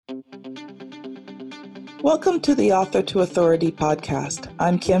Welcome to the Author to Authority podcast.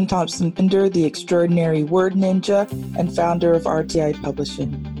 I'm Kim Thompson-Pinder, the extraordinary word ninja and founder of RTI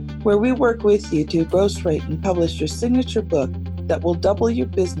Publishing, where we work with you to ghostwrite and publish your signature book that will double your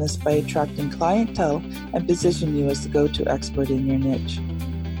business by attracting clientele and position you as the go-to expert in your niche.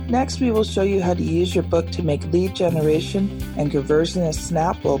 Next, we will show you how to use your book to make lead generation and conversion a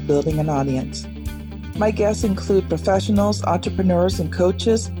snap while building an audience. My guests include professionals, entrepreneurs, and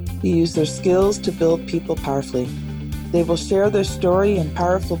coaches who use their skills to build people powerfully. They will share their story and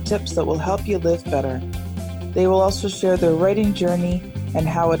powerful tips that will help you live better. They will also share their writing journey and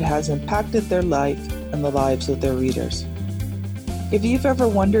how it has impacted their life and the lives of their readers. If you've ever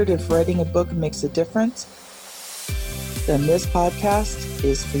wondered if writing a book makes a difference, then this podcast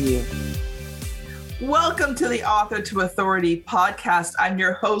is for you. Welcome to the Author to Authority podcast. I'm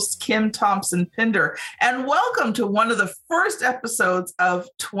your host, Kim Thompson-Pinder, and welcome to one of the first episodes of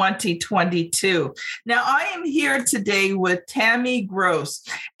 2022. Now, I am here today with Tammy Gross,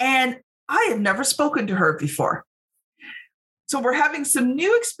 and I have never spoken to her before. So we're having some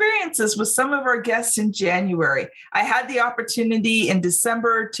new experiences with some of our guests in January. I had the opportunity in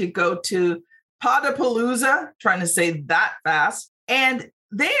December to go to Podapalooza, trying to say that fast, and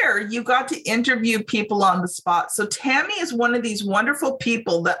there, you got to interview people on the spot. So Tammy is one of these wonderful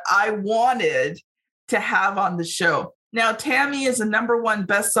people that I wanted to have on the show. Now, Tammy is a #1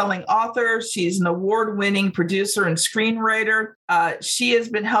 best-selling author. She's an award-winning producer and screenwriter. She has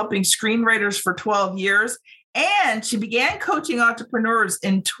been helping screenwriters for 12 years, and she began coaching entrepreneurs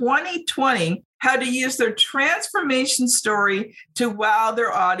in 2020 how to use their transformation story to wow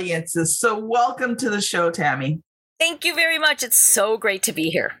their audiences. So welcome to the show, Tammy. Thank you very much. It's so great to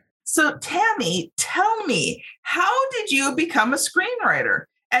be here. So Tammy, tell me, how did you become a screenwriter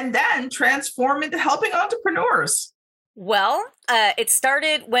and then transform into helping entrepreneurs? Well, it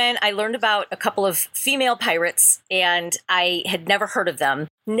started when I learned about a couple of female pirates, and I had never heard of them,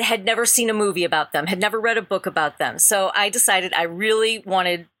 had never seen a movie about them, had never read a book about them. So I decided I really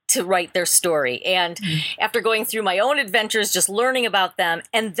wanted to write their story. And after going through my own adventures, just learning about them,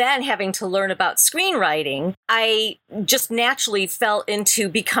 and then having to learn about screenwriting, I just naturally fell into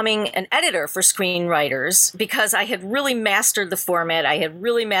becoming an editor for screenwriters because I had really mastered the format. I had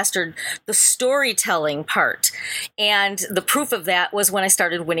really mastered the storytelling part. And the proof of that was when I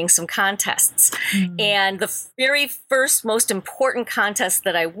started winning some contests. And the very first, most important contest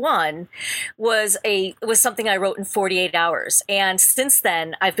that I won was something I wrote in 48 hours. And since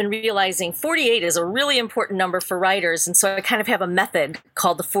then, I've been realizing 48 is a really important number for writers. And so I kind of have a method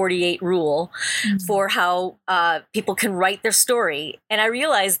called the 48 rule for how people can write their story. And I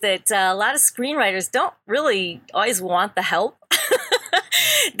realized that a lot of screenwriters don't really always want the help.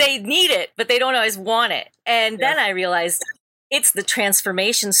 They need it, but they don't always want it. And then I realized it's the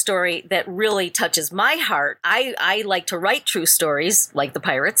transformation story that really touches my heart. I like to write true stories like the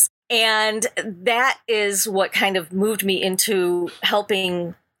pirates. And that is what kind of moved me into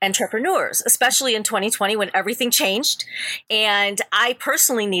helping entrepreneurs, especially in 2020 when everything changed. And I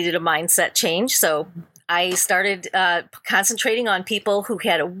personally needed a mindset change. So I started concentrating on people who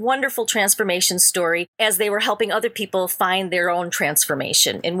had a wonderful transformation story as they were helping other people find their own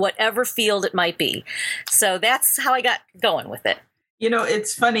transformation in whatever field it might be. So that's how I got going with it. You know,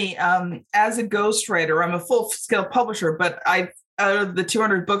 it's funny. As a ghostwriter, I'm a full-scale publisher, but out of the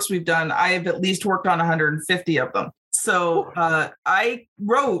 200 books we've done, I have at least worked on 150 of them. So I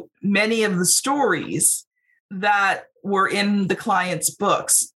wrote many of the stories that were in the client's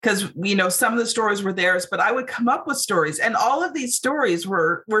books because, you know, some of the stories were theirs, but I would come up with stories. And all of these stories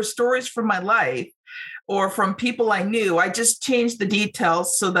were stories from my life or from people I knew. I just changed the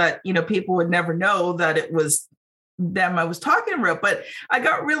details so that, you know, people would never know that it was them I was talking about. But I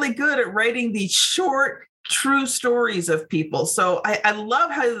got really good at writing these short, true stories of people. So I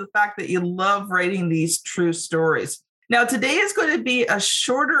love how the fact that you love writing these true stories. Now, today is going to be a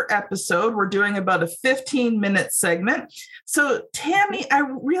shorter episode. We're doing about a 15-minute segment. So, Tammy, I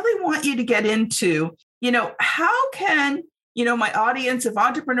really want you to get into, you know, how can, you know, my audience of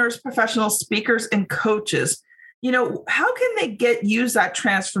entrepreneurs, professionals, speakers, and coaches, you know, how can they use that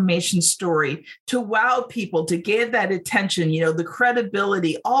transformation story to wow people, to give that attention, you know, the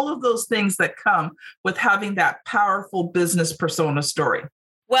credibility, all of those things that come with having that powerful business persona story?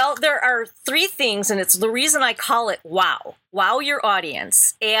 Well, there are three things, and it's the reason I call it wow. Wow your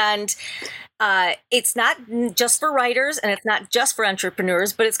audience. And it's not just for writers and it's not just for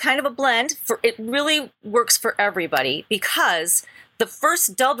entrepreneurs, but it's kind of a blend. It really works for everybody because the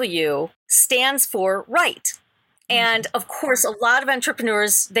first W stands for right. And of course, a lot of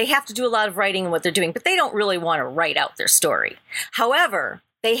entrepreneurs, they have to do a lot of writing in what they're doing, but they don't really want to write out their story. However,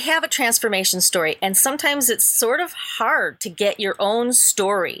 they have a transformation story, and sometimes it's sort of hard to get your own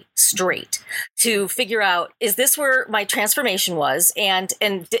story straight, to figure out, is this where my transformation was, and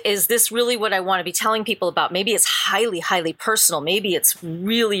is this really what I want to be telling people about? Maybe it's highly, highly personal. Maybe it's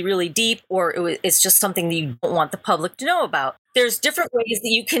really, really deep, or it's just something that you don't want the public to know about. There's different ways that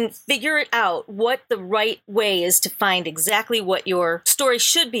you can figure it out, what the right way is to find exactly what your story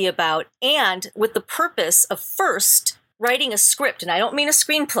should be about, and with the purpose of first writing a script. And I don't mean a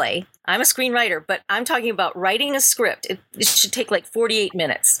screenplay. I'm a screenwriter, but I'm talking about writing a script. It should take like 48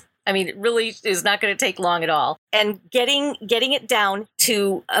 minutes. I mean, it really is not going to take long at all. And getting it down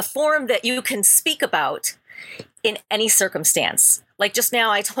to a form that you can speak about in any circumstance. Like just now,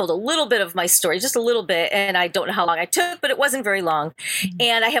 I told a little bit of my story, just a little bit, and I don't know how long I took, but it wasn't very long.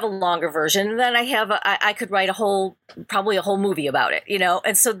 And I have a longer version. And then I could write probably a whole movie about it,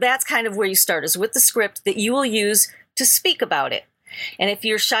 And so that's kind of where you start, is with the script that you will use to speak about it. And if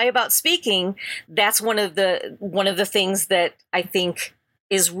you're shy about speaking, that's one of the things that I think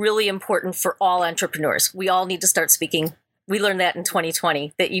is really important for all entrepreneurs. We all need to start speaking. We learned that in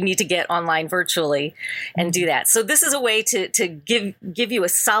 2020, that you need to get online virtually and do that. So this is a way to give you a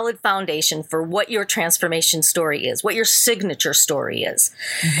solid foundation for what your transformation story is, what your signature story is.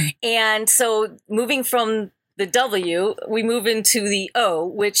 Mm-hmm. And so moving from the W, we move into the O,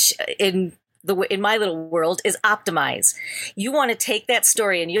 which in my little world is optimize. You want to take that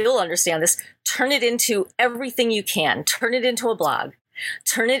story, and you'll understand this, turn it into everything you can. Turn it into a blog.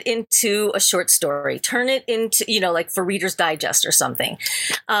 Turn it into a short story. Turn it into, like for Reader's Digest or something.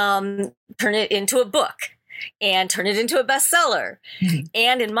 Turn it into a book and turn it into a bestseller. Mm-hmm.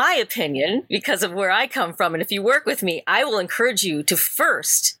 And in my opinion, because of where I come from, and if you work with me, I will encourage you to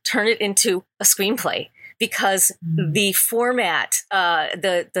first turn it into a screenplay. Because the format,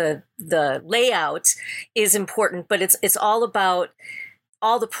 the layout is important, but it's all about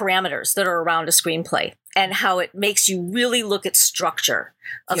all the parameters that are around a screenplay and how it makes you really look at structure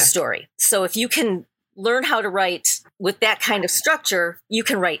of story. So if you can learn how to write with that kind of structure, you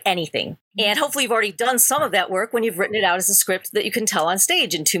can write anything. And hopefully you've already done some of that work when you've written it out as a script that you can tell on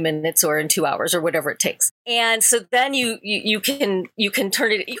stage in 2 minutes or in 2 hours or whatever it takes. And so then you can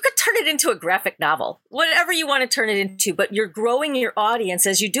turn it into a graphic novel, whatever you want to turn it into, but you're growing your audience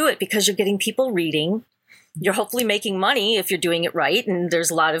as you do it, because you're getting people reading. You're hopefully making money if you're doing it right. And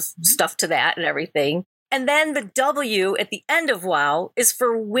there's a lot of stuff to that and everything. And then the W at the end of WOW is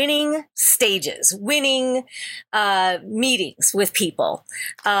for winning stages, winning meetings with people,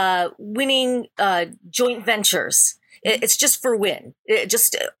 winning joint ventures. It's just for win.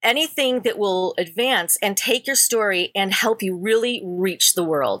 Just anything that will advance and take your story and help you really reach the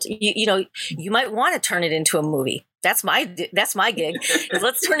world. You might want to turn it into a movie. That's my gig.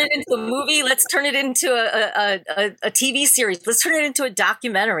 Let's turn it into a movie. Let's turn it into a TV series. Let's turn it into a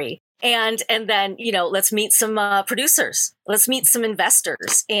documentary. And then, let's meet some producers. Let's meet some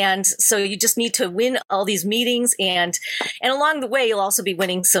investors. And so you just need to win all these meetings. And along the way, you'll also be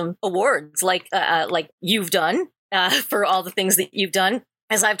winning some awards like you've done for all the things that you've done,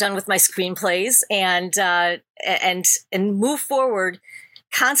 as I've done with my screenplays, and move forward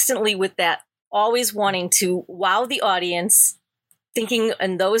constantly with that, always wanting to wow the audience, thinking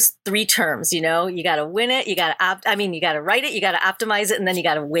in those 3 terms. You got to win it, you got to write it, you got to optimize it, and then you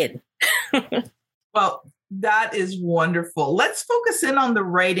got to win. Well, that is wonderful. Let's focus in on the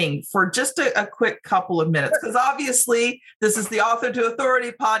writing for just a quick couple of minutes, because obviously this is the Author to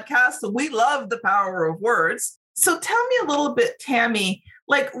Authority podcast, so we love the power of words. So tell me a little bit, Tammy,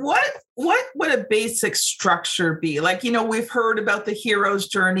 like what would a basic structure be? Like, we've heard about the hero's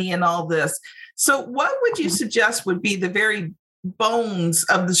journey and all this. So what would you suggest would be the very bones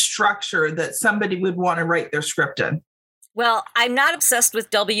of the structure that somebody would want to write their script in? Well, I'm not obsessed with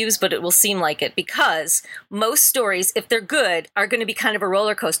W's, but it will seem like it, because most stories, if they're good, are going to be kind of a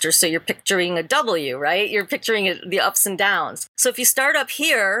roller coaster. So you're picturing a W, right? You're picturing the ups and downs. So if you start up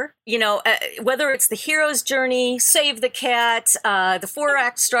here, whether it's the hero's journey, Save the Cat, the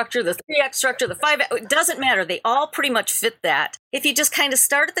 4-act structure, the 3-act structure, the 5-act, it doesn't matter. They all pretty much fit that. If you just kind of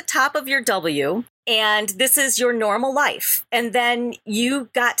start at the top of your W, and this is your normal life, and then you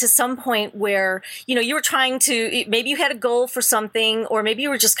got to some point where, you were trying to, maybe you had a goal for something, or maybe you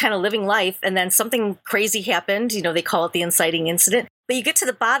were just kind of living life, and then something crazy happened. They call it the inciting incident. But you get to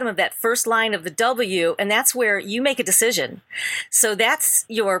the bottom of that first line of the W, and that's where you make a decision. So that's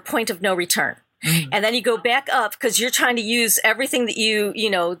your point of no return. Mm-hmm. And then you go back up, because you're trying to use everything that you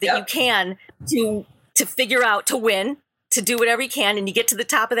can to figure out to win. to do whatever you can, and you get to the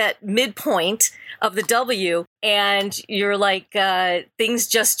top of that midpoint of the W, and you're like, things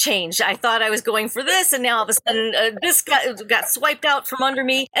just changed. I thought I was going for this, and now all of a sudden this got swiped out from under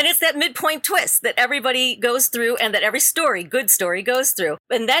me. And it's that midpoint twist that everybody goes through and that every good story goes through.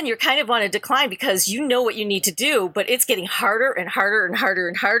 And then you're kind of on a decline because you know what you need to do, but it's getting harder and harder and harder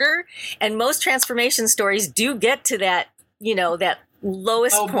and harder. And most transformation stories do get to that, that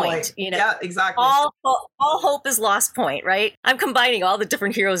lowest point. Yeah, exactly. All hope is lost point, right? I'm combining all the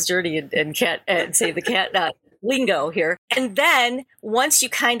different hero's journey and Save the Cat lingo here. And then once you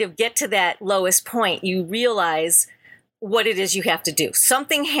kind of get to that lowest point, you realize what it is you have to do.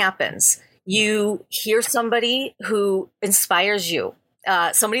 Something happens. You hear somebody who inspires you.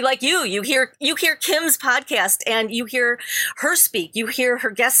 Somebody like you hear Kim's podcast and you hear her speak, you hear her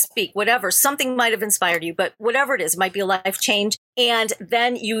guest speak, whatever, something might have inspired you, but whatever it is, it might be a life change. And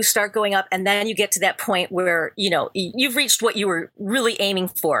then you start going up, and then you get to that point where, you've reached what you were really aiming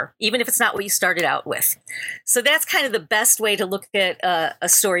for, even if it's not what you started out with. So that's kind of the best way to look at a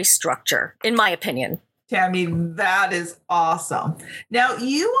story structure, in my opinion. Tammy, that is awesome. Now,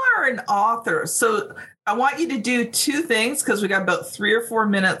 you are an author, so I want you to do two things because we got about 3 or 4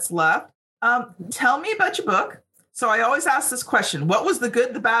 minutes left. Tell me about your book. So I always ask this question: what was the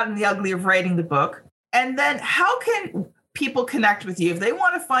good, the bad, and the ugly of writing the book? And then how can people connect with you if they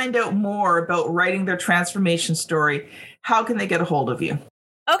want to find out more about writing their transformation story? How can they get a hold of you?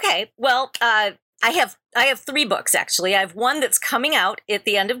 Okay, well, I have 3 books, actually. I have one that's coming out at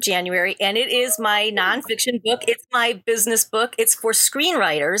the end of January, and it is my nonfiction book. It's my business book. It's for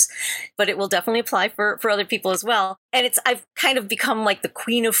screenwriters, but it will definitely apply for other people as well. And I've kind of become like the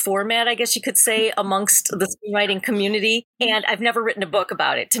queen of format, I guess you could say, amongst the screenwriting community. And I've never written a book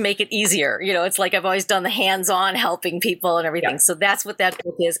about it to make it easier. It's like I've always done the hands-on helping people and everything. Yeah. So that's what that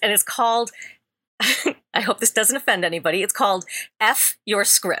book is. And it's called, I hope this doesn't offend anybody, it's called F Your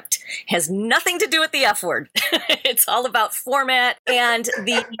Script. It has nothing to do with the F word. It's all about format. And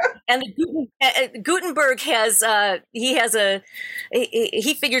Gutenberg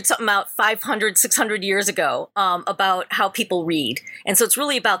he figured something out 500, 600 years ago about how people read. And so it's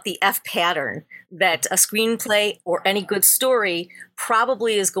really about the F pattern that a screenplay or any good story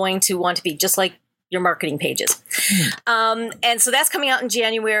probably is going to want to be, just like your marketing pages. And so that's coming out in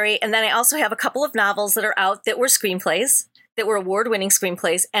January. And then I also have a couple of novels that are out that were screenplays, that were award-winning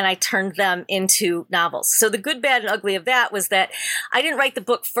screenplays, and I turned them into novels. So the good, bad, and ugly of that was that I didn't write the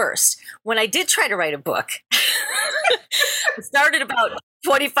book first. When I did try to write a book, it started about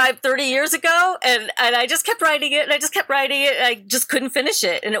 25, 30 years ago, and I just kept writing it, and I just kept writing it, and I just couldn't finish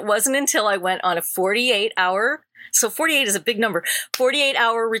it. And it wasn't until I went on a 48-hour, so 48 is a big number,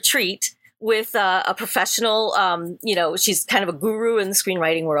 48-hour retreat with a professional, she's kind of a guru in the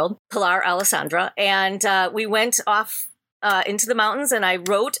screenwriting world, Pilar Alessandra. And we went off into the mountains, and I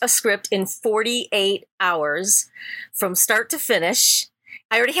wrote a script in 48 hours from start to finish.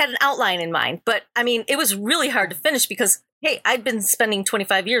 I already had an outline in mind, but I mean, it was really hard to finish because, hey, I'd been spending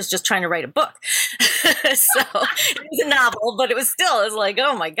 25 years just trying to write a book. So it was a novel, but it was like,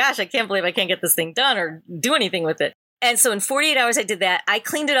 oh my gosh, I can't believe I can't get this thing done or do anything with it. And so in 48 hours, I did that. I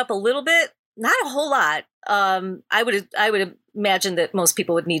cleaned it up a little bit, not a whole lot. I would imagine that most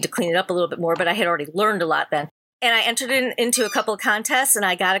people would need to clean it up a little bit more, but I had already learned a lot then. And I entered into a couple of contests, and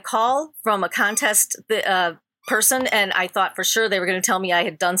I got a call from a contest person, and I thought for sure they were going to tell me I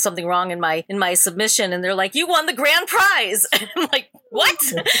had done something wrong in my submission, and they're like, "You won the grand prize." And I'm like, "What?"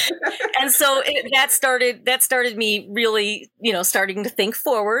 And so that started me really, starting to think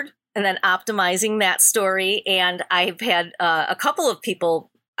forward. And then optimizing that story. And I've had a couple of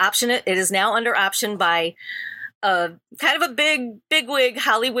people option it. It is now under option by kind of a bigwig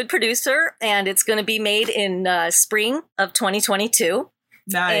Hollywood producer. And it's going to be made in spring of 2022.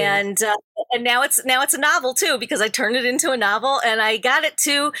 Nice. And now it's a novel too, because I turned it into a novel and I got it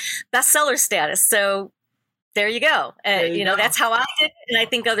to bestseller status. So there you go. Go. That's how I did it, and I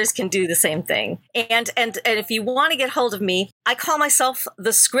think others can do the same thing. And if you want to get hold of me, I call myself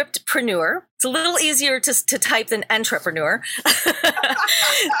the scriptpreneur. It's a little easier to type than entrepreneur. So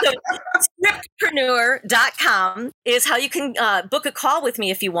scriptpreneur.com is how you can book a call with me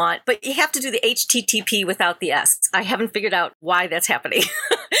if you want, but you have to do the HTTP without the S. I haven't figured out why that's happening.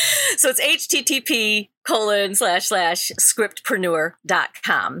 So it's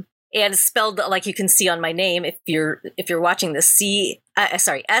http://scriptpreneur.com. And it's spelled like you can see on my name if you're watching this,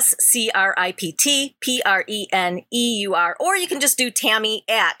 SCRIPTPRENEUR, or you can just do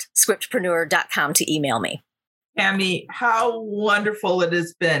Tammy@scriptpreneur.com to email me. Tammy, how wonderful it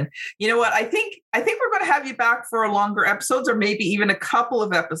has been. You know what? I think we're going to have you back for a longer episodes, or maybe even a couple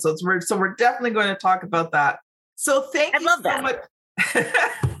of episodes. So we're definitely going to talk about that. So thank you so much.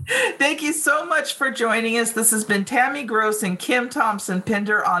 Thank you so much for joining us. This has been Tammy Gross and Kim Thompson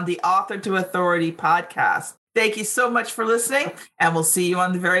Pinder on the Author to Authority podcast. Thank you so much for listening, and we'll see you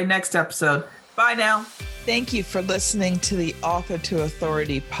on the very next episode. Bye now. Thank you for listening to the Author to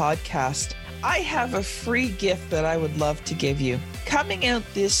Authority podcast. I have a free gift that I would love to give you. Coming out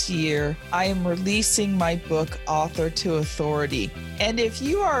this year, I am releasing my book, Author to Authority. And if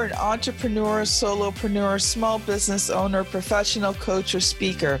you are an entrepreneur, solopreneur, small business owner, professional coach, or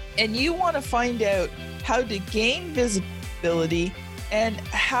speaker, and you want to find out how to gain visibility and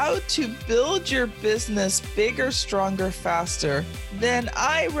how to build your business bigger, stronger, faster, then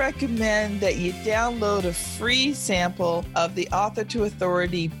I recommend that you download a free sample of the Author to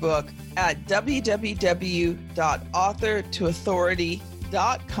Authority book at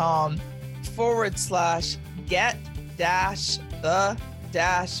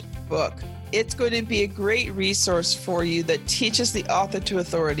www.authortoauthority.com/get-the-book. It's going to be a great resource for you that teaches the Author to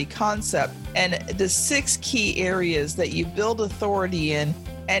Authority concept and the 6 key areas that you build authority in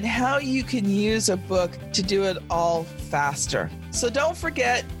and how you can use a book to do it all faster. So don't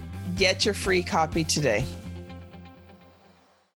forget, get your free copy today.